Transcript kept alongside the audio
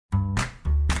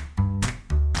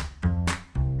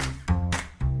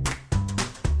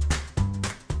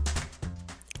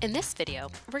In this video,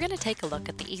 we're going to take a look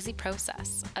at the easy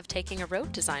process of taking a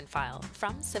road design file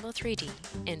from Civil 3D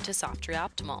into Softree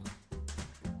Optimal.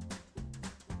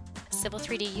 Civil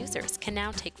 3D users can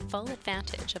now take full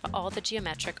advantage of all the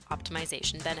geometric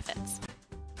optimization benefits.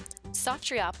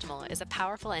 Softree Optimal is a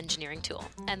powerful engineering tool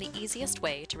and the easiest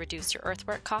way to reduce your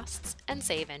earthwork costs and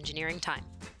save engineering time.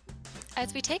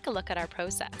 As we take a look at our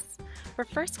process, we're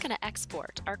first going to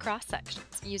export our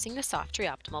cross-sections using the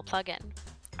Softree Optimal plugin,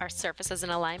 our surfaces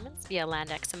and alignments via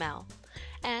LandXML,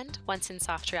 and once in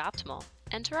Softree Optimal,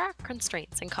 enter our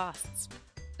constraints and costs.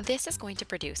 This is going to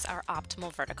produce our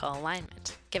optimal vertical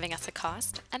alignment, giving us a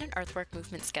cost and an earthwork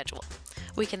movement schedule.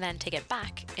 We can then take it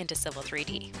back into Civil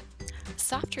 3D.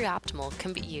 Softree Optimal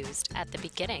can be used at the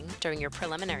beginning during your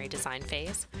preliminary design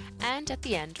phase and at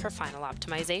the end for final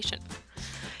optimization.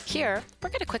 Here, we're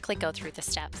going to quickly go through the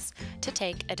steps to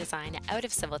take a design out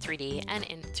of Civil 3D and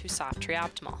into Softree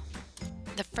Optimal.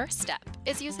 The first step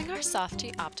is using our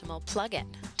Softree Optimal plugin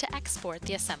to export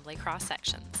the assembly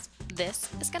cross-sections. This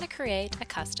is going to create a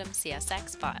custom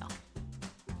CSX file.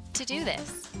 To do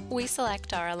this, we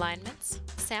select our alignments,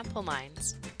 sample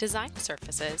lines, design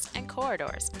surfaces, and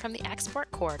corridors from the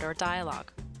Export Corridor dialog.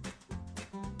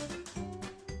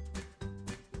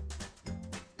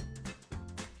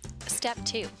 Step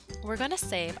 2. We're going to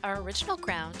save our original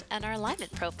ground and our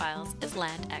alignment profiles as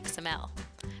LandXML.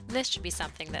 This should be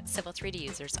something that Civil 3D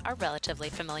users are relatively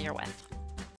familiar with.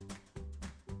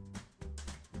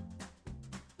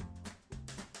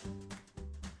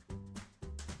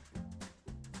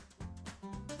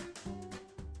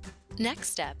 Next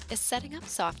step is setting up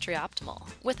Softree Optimal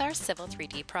with our Civil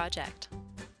 3D project.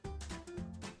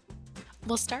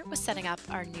 We'll start with setting up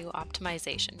our new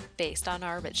optimization based on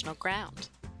our original ground.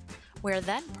 We're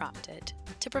then prompted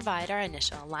to provide our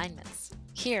initial alignments.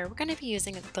 Here, we're going to be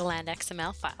using the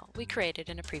LandXML file we created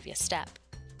in a previous step.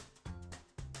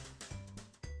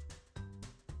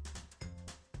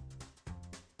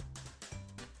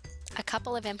 A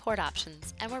couple of import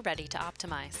options, and we're ready to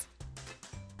optimize.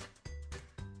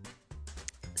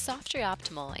 Softree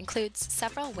Optimal includes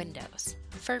several windows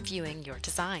for viewing your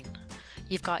design.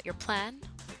 You've got your plan,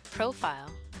 profile,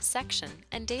 section,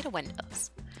 and data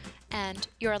windows, and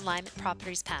your alignment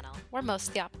properties panel where most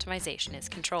of the optimization is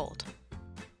controlled.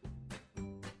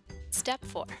 Step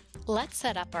 4. Let's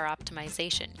set up our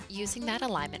optimization using that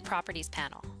alignment properties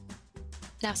panel.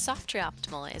 Now, Softree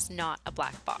Optimal is not a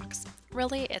black box.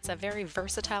 Really, it's a very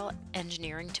versatile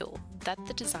engineering tool that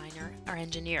the designer or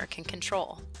engineer can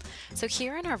control. So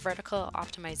here in our vertical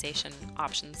optimization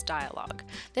options dialog,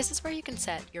 this is where you can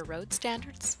set your road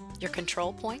standards, your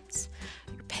control points,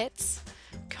 your pits,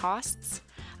 costs,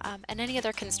 and any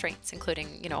other constraints,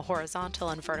 including horizontal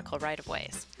and vertical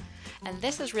right-of-ways. And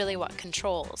this is really what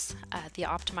controls the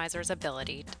optimizer's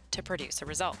ability to produce a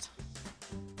result.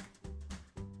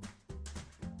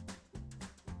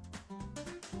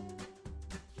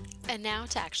 And now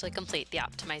to actually complete the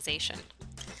optimization.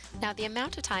 Now, the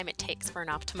amount of time it takes for an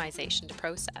optimization to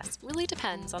process really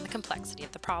depends on the complexity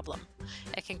of the problem.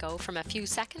 It can go from a few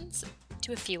seconds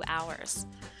to a few hours.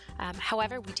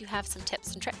 However, we do have some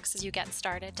tips and tricks as you get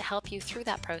started to help you through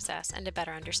that process and to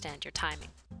better understand your timing.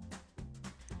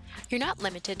 You're not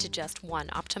limited to just one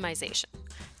optimization.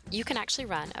 You can actually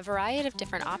run a variety of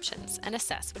different options and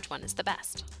assess which one is the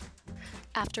best.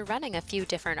 After running a few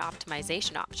different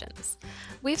optimization options,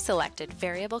 we've selected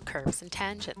variable curves and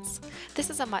tangents. This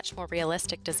is a much more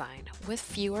realistic design with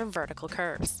fewer vertical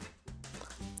curves.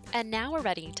 And now we're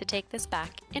ready to take this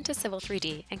back into Civil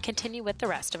 3D and continue with the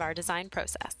rest of our design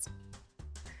process.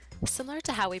 Similar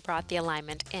to how we brought the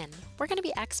alignment in, we're going to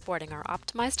be exporting our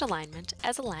optimized alignment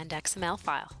as a LandXML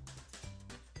file.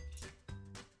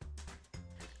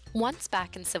 Once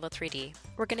back in Civil 3D,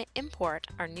 we're going to import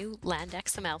our new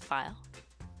LandXML file,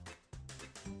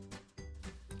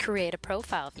 create a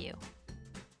profile view,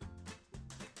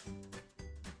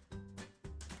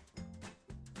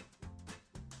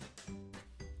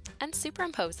 and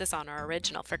superimpose this on our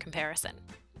original for comparison.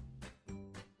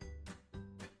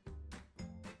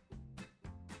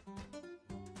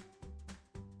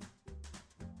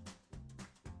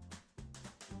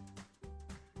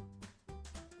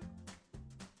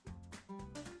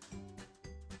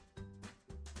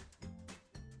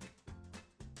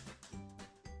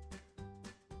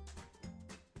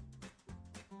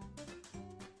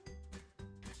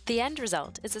 The end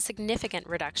result is a significant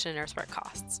reduction in earthwork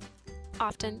costs,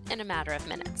 often in a matter of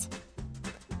minutes.